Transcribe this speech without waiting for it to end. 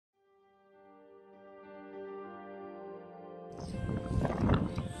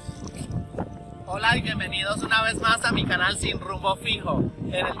Hola y bienvenidos una vez más a mi canal Sin Rumbo Fijo.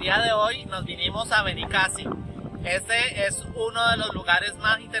 En el día de hoy nos vinimos a Benicassim. Este es uno de los lugares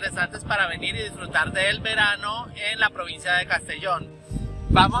más interesantes para venir y disfrutar del verano en la provincia de Castellón.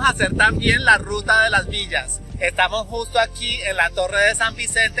 Vamos a hacer también la Ruta de las Villas. Estamos justo aquí en la Torre de San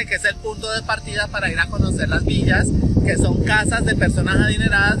Vicente, que es el punto de partida para ir a conocer las villas, que son casas de personas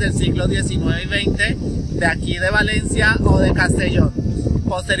adineradas del siglo XIX y XX, de aquí de Valencia o de Castellón.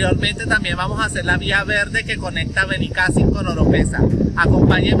 Posteriormente también vamos a hacer la Vía Verde que conecta Benicassim con Oropesa.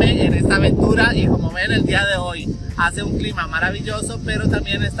 Acompáñenme en esta aventura y como ven el día de hoy hace un clima maravilloso, pero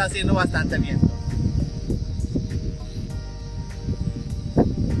también está haciendo bastante viento.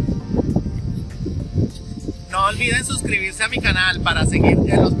 No olviden suscribirse a mi canal para seguir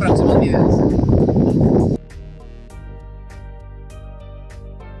en los próximos videos.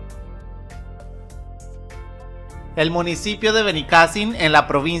 El municipio de Benicassim en la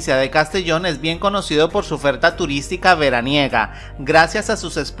provincia de Castellón es bien conocido por su oferta turística veraniega, gracias a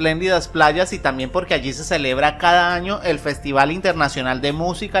sus espléndidas playas y también porque allí se celebra cada año el Festival Internacional de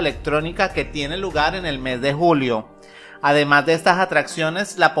Música Electrónica que tiene lugar en el mes de julio. Además de estas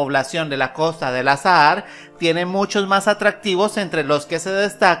atracciones, la población de la Costa del Azahar tiene muchos más atractivos, entre los que se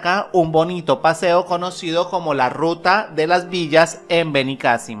destaca un bonito paseo conocido como la Ruta de las Villas en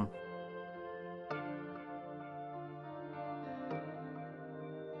Benicassim.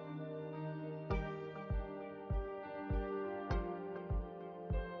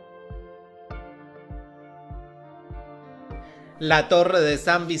 La Torre de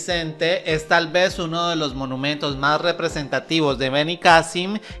San Vicente es tal vez uno de los monumentos más representativos de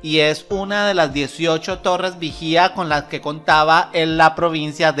Benicassim y es una de las 18 torres vigía con las que contaba en la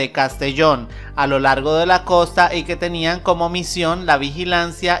provincia de Castellón a lo largo de la costa y que tenían como misión la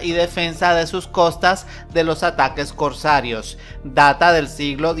vigilancia y defensa de sus costas de los ataques corsarios. Data del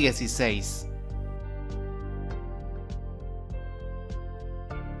siglo XVI.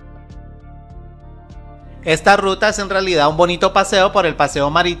 Esta ruta es en realidad un bonito paseo por el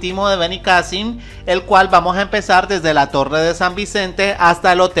paseo marítimo de Benicassim, el cual vamos a empezar desde la Torre de San Vicente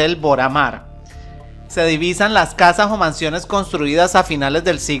hasta el Hotel Boramar. Se divisan las casas o mansiones construidas a finales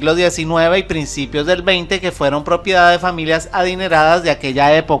del siglo XIX y principios del XX que fueron propiedad de familias adineradas de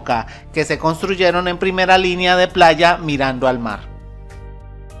aquella época, que se construyeron en primera línea de playa mirando al mar.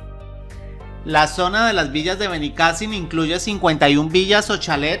 La zona de las villas de Benicassim incluye 51 villas o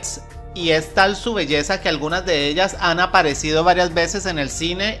chalets, y es tal su belleza que algunas de ellas han aparecido varias veces en el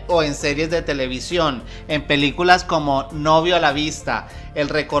cine o en series de televisión, en películas como Novio a la vista. El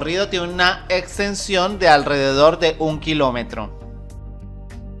recorrido tiene una extensión de alrededor de 1 kilómetro.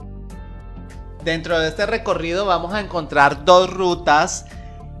 Dentro de este recorrido vamos a encontrar dos rutas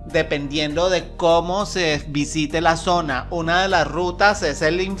dependiendo de cómo se visite la zona. Una de las rutas es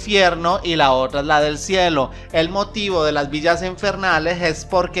el infierno y la otra es la del cielo. El motivo de las villas infernales es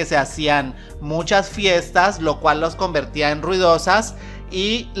porque se hacían muchas fiestas, lo cual los convertía en ruidosas,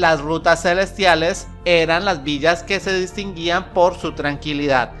 y las rutas celestiales eran las villas que se distinguían por su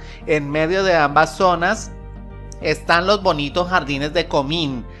tranquilidad. En medio de ambas zonas están los bonitos jardines de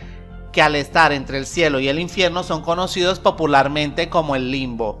comín, que al estar entre el cielo y el infierno son conocidos popularmente como el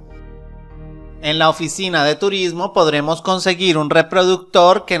limbo. En la oficina de turismo podremos conseguir un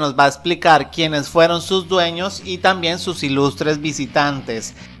reproductor que nos va a explicar quiénes fueron sus dueños y también sus ilustres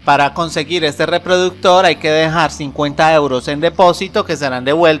visitantes. Para conseguir este reproductor hay que dejar 50 € en depósito que serán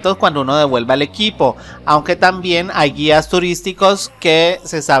devueltos cuando uno devuelva el equipo, aunque también hay guías turísticos que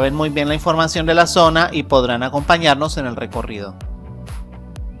se saben muy bien la información de la zona y podrán acompañarnos en el recorrido.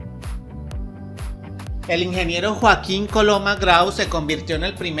 El ingeniero Joaquín Coloma Grau se convirtió en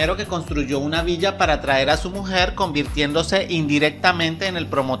el primero que construyó una villa para atraer a su mujer, convirtiéndose indirectamente en el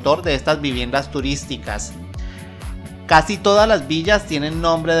promotor de estas viviendas turísticas. Casi todas las villas tienen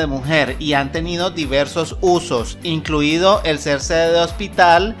nombre de mujer y han tenido diversos usos, incluido el ser sede de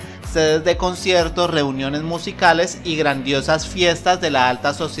hospital, sedes de conciertos, reuniones musicales y grandiosas fiestas de la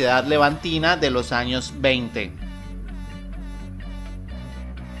alta sociedad levantina de los años 20.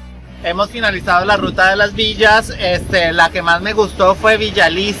 Hemos finalizado la Ruta de las Villas. La que más me gustó fue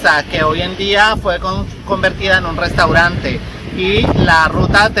Villa Lisa, que hoy en día fue convertida en un restaurante, y la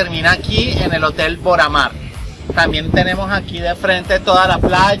ruta termina aquí en el Hotel Boramar. También tenemos aquí de frente toda la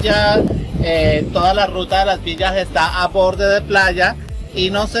playa. Toda la Ruta de las Villas está a borde de playa, y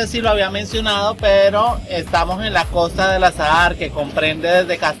no sé si lo había mencionado, pero estamos en la Costa del Azahar, que comprende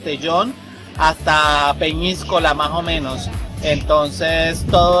desde Castellón hasta Peñíscola más o menos. Entonces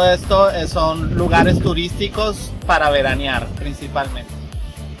todo esto son lugares turísticos para veranear principalmente.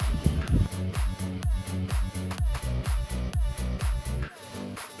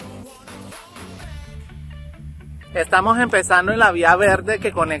 Estamos empezando en la Vía Verde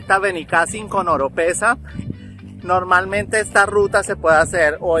que conecta Benicassim con Oropesa. Normalmente esta ruta se puede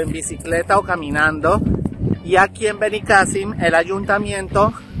hacer o en bicicleta o caminando. Y aquí en Benicassim el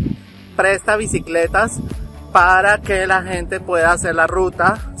ayuntamiento presta bicicletas para que la gente pueda hacer la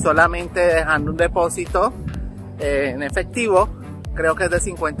ruta solamente dejando un depósito en efectivo, creo que es de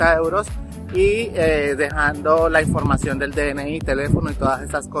 50 euros, y dejando la información del DNI, teléfono y todas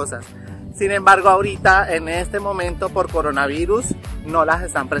estas cosas. Sin embargo, ahorita en este momento por coronavirus no las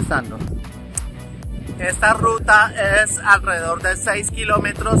están prestando. Esta ruta es alrededor de 6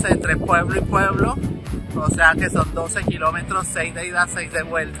 kilómetros entre pueblo y pueblo, o sea que son 12 kilómetros, 6 de ida, 6 de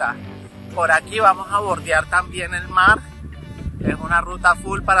vuelta. Por aquí vamos a bordear también el mar. Es una ruta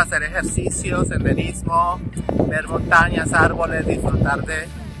full para hacer ejercicio, senderismo, ver montañas, árboles, disfrutar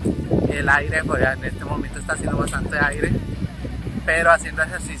del aire, pues ya en este momento está haciendo bastante aire, pero haciendo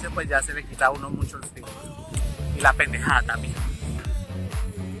ejercicio pues ya se le quita a uno mucho el frío y la pendejada también.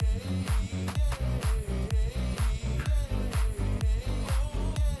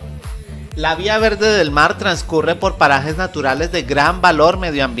 La Vía Verde del Mar transcurre por parajes naturales de gran valor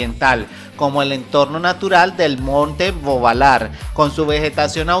medioambiental, como el entorno natural del monte Bovalar, con su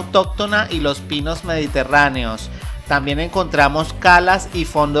vegetación autóctona y los pinos mediterráneos. También encontramos calas y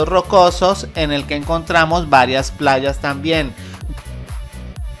fondos rocosos, en el que encontramos varias playas también.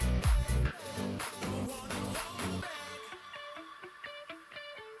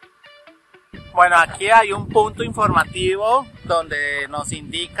 Bueno, aquí hay un punto informativo donde nos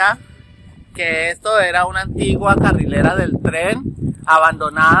indica que esto era una antigua carrilera del tren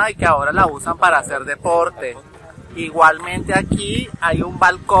abandonada y que ahora la usan para hacer deporte. Igualmente aquí hay un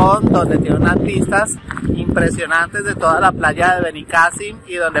balcón donde tiene unas vistas impresionantes de toda la playa de Benicassim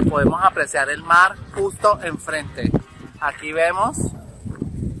y donde podemos apreciar el mar justo enfrente. Aquí vemos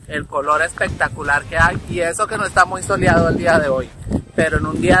el color espectacular que hay, y eso que no está muy soleado el día de hoy, pero en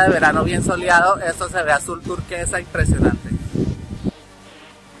un día de verano bien soleado esto se ve azul turquesa impresionante.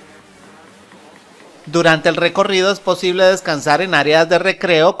 Durante el recorrido es posible descansar en áreas de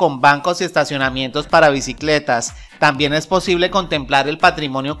recreo con bancos y estacionamientos para bicicletas. También es posible contemplar el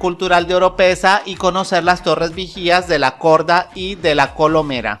patrimonio cultural de Oropesa y conocer las torres vigías de la Corda y de la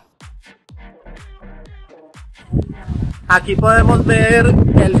Colomera. Aquí podemos ver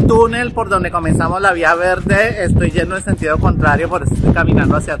el túnel por donde comenzamos la Vía Verde. Estoy yendo en sentido contrario, por eso estoy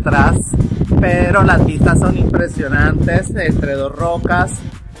caminando hacia atrás, pero las vistas son impresionantes entre dos rocas.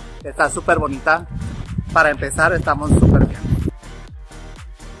 Está súper bonita. Para empezar, estamos súper bien.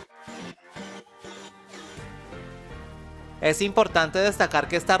 Es importante destacar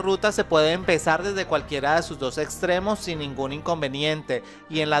que esta ruta se puede empezar desde cualquiera de sus dos extremos sin ningún inconveniente,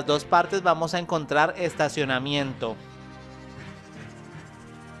 y en las dos partes vamos a encontrar estacionamiento.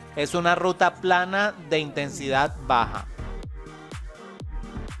 Es una ruta plana de intensidad baja.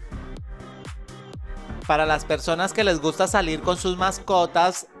 Para las personas que les gusta salir con sus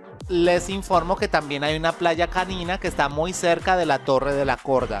mascotas, les informo que también hay una playa canina que está muy cerca de la Torre de la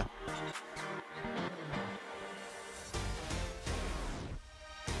Corda.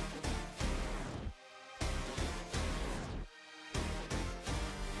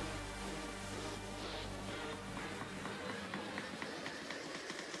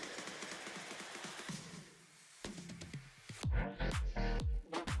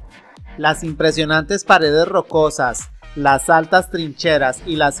 Las impresionantes paredes rocosas, las altas trincheras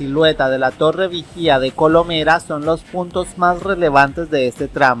y la silueta de la torre vigía de Colomera son los puntos más relevantes de este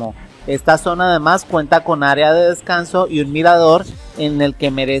tramo. Esta zona además cuenta con área de descanso y un mirador en el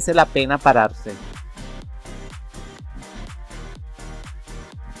que merece la pena pararse.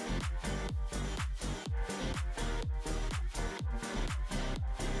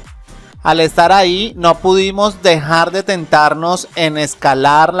 Al estar ahí no pudimos dejar de tentarnos en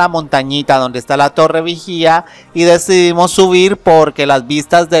escalar la montañita donde está la torre vigía y decidimos subir porque las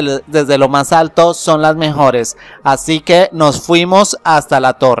vistas desde lo más alto son las mejores, así que nos fuimos hasta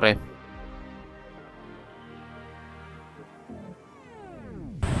la torre.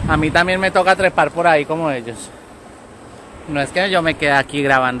 A mí también me toca trepar por ahí como ellos. No es que yo me quede aquí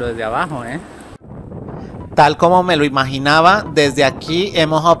grabando desde abajo, Tal como me lo imaginaba, desde aquí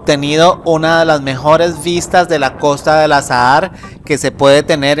hemos obtenido una de las mejores vistas de la Costa del Azahar que se puede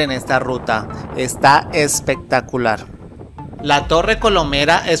tener en esta ruta. Está espectacular. La Torre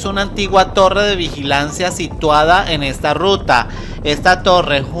Colomera es una antigua torre de vigilancia situada en esta ruta. Esta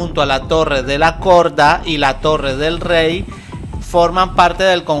torre, junto a la Torre de la Corda y la Torre del Rey, forman parte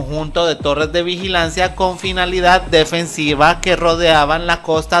del conjunto de torres de vigilancia con finalidad defensiva que rodeaban la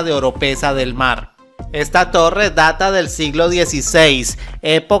costa de Oropesa del mar. Esta torre data del siglo XVI,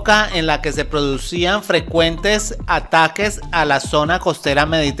 época en la que se producían frecuentes ataques a la zona costera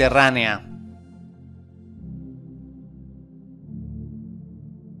mediterránea.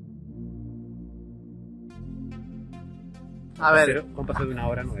 A ver, con paso de una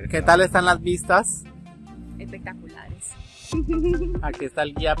hora no ¿qué tal están las vistas? Espectaculares. Aquí está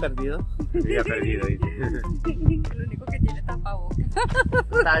el guía perdido. El guía perdido, dice. El único que tiene tapabocas.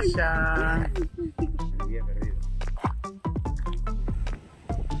 Sasha. El guía perdido.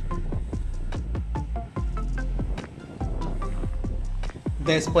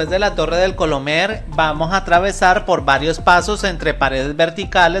 Después de la Torre del Colomer, vamos a atravesar por varios pasos entre paredes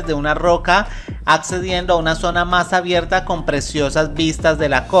verticales de una roca, accediendo a una zona más abierta con preciosas vistas de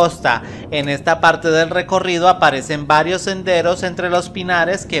la costa. En esta parte del recorrido aparecen varios senderos entre los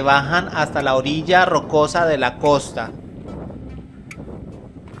pinares que bajan hasta la orilla rocosa de la costa.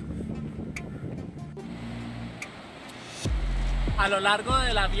 A lo largo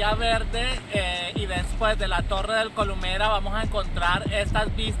de la Vía Verde y después de la Torre del Columera vamos a encontrar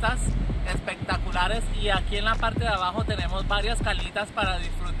estas vistas espectaculares, y aquí en la parte de abajo tenemos varias calitas para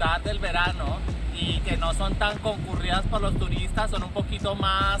disfrutar del verano y que no son tan concurridas por los turistas, son un poquito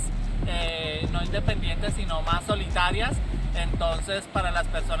más no independientes sino más solitarias. Entonces, para las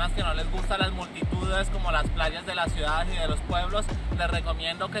personas que no les gustan las multitudes como las playas de las ciudades y de los pueblos, les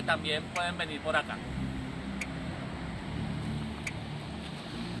recomiendo que también pueden venir por acá.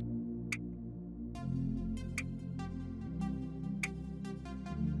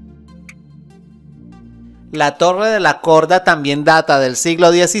 La Torre de la Corda también data del siglo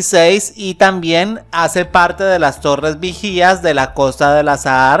XVI y también hace parte de las torres vigías de la Costa del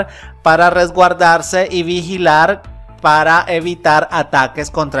Azahar para resguardarse y vigilar para evitar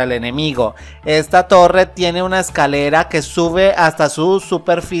ataques contra el enemigo. Esta torre tiene una escalera que sube hasta su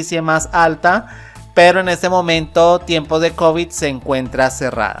superficie más alta, pero en este momento, tiempo de COVID, se encuentra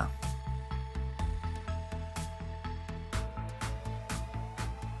cerrada.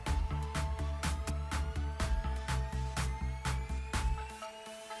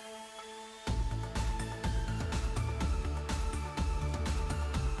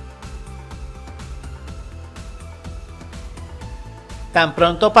 Tan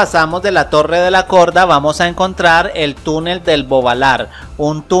pronto pasamos de la Torre de la Corda, vamos a encontrar el túnel del Bobalar,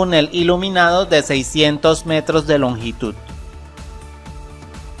 un túnel iluminado de 600 metros de longitud.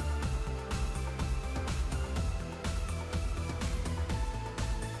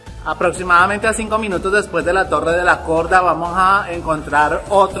 Aproximadamente a 5 minutos después de la Torre de la Corda vamos a encontrar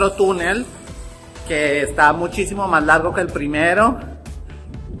otro túnel que está muchísimo más largo que el primero.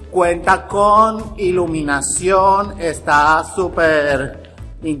 Cuenta con iluminación, está súper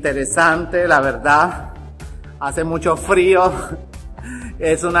interesante, la verdad. Hace mucho frío,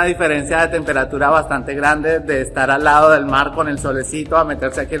 es una diferencia de temperatura bastante grande de estar al lado del mar con el solecito a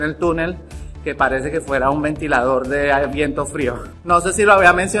meterse aquí en el túnel, que parece que fuera un ventilador de viento frío. No sé si lo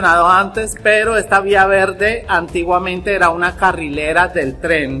había mencionado antes, pero esta Vía Verde antiguamente era una carrilera del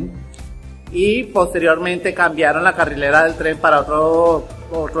tren y posteriormente cambiaron la carrilera del tren para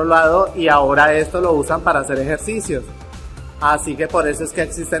otro lado, y ahora esto lo usan para hacer ejercicios. Así que por eso es que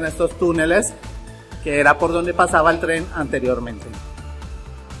existen estos túneles, que era por donde pasaba el tren anteriormente.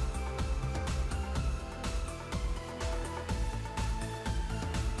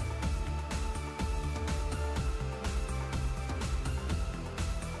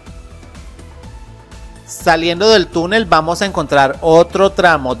 Saliendo del túnel vamos a encontrar otro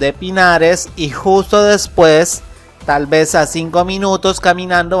tramo de pinares, y justo después, tal vez a 5 minutos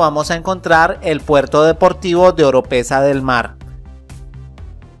caminando, vamos a encontrar el puerto deportivo de Oropesa del Mar.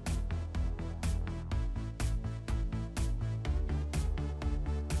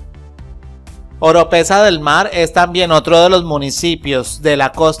 Oropesa del Mar es también otro de los municipios de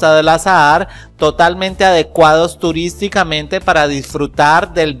la Costa del Azahar totalmente adecuados turísticamente para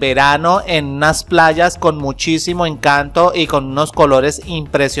disfrutar del verano en unas playas con muchísimo encanto y con unos colores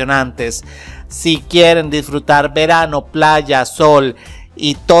impresionantes. Si quieren disfrutar verano, playa, sol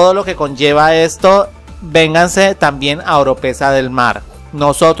y todo lo que conlleva esto, vénganse también a Oropesa del Mar.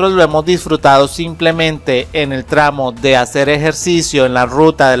 Nosotros lo hemos disfrutado simplemente en el tramo de hacer ejercicio en la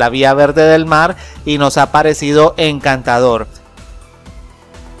ruta de la Vía Verde del Mar y nos ha parecido encantador.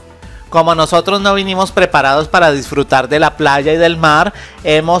 Como nosotros no vinimos preparados para disfrutar de la playa y del mar,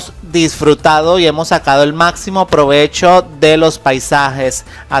 hemos disfrutado y hemos sacado el máximo provecho de los paisajes,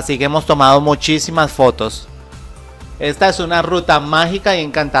 así que hemos tomado muchísimas fotos. Esta es una ruta mágica y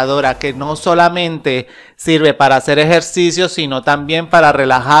encantadora que no solamente sirve para hacer ejercicio, sino también para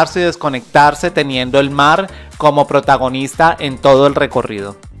relajarse y desconectarse teniendo el mar como protagonista en todo el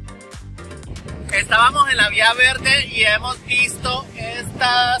recorrido. Estábamos en la Vía Verde y hemos visto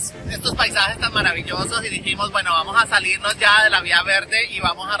estos paisajes tan maravillosos y dijimos, bueno, vamos a salirnos ya de la Vía Verde y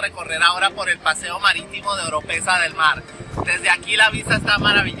vamos a recorrer ahora por el paseo marítimo de Oropesa del Mar. Desde aquí la vista está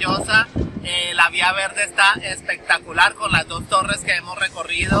maravillosa, la Vía Verde está espectacular con las dos torres que hemos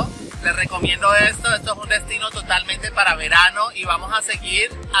recorrido. Les recomiendo esto es un destino totalmente para verano y vamos a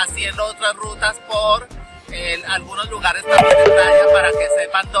seguir haciendo otras rutas por algunos lugares también de playa para que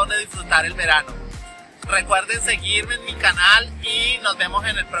sepan dónde disfrutar el verano. Recuerden seguirme en mi canal y nos vemos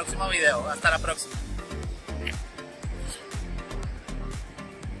en el próximo video. Hasta la próxima.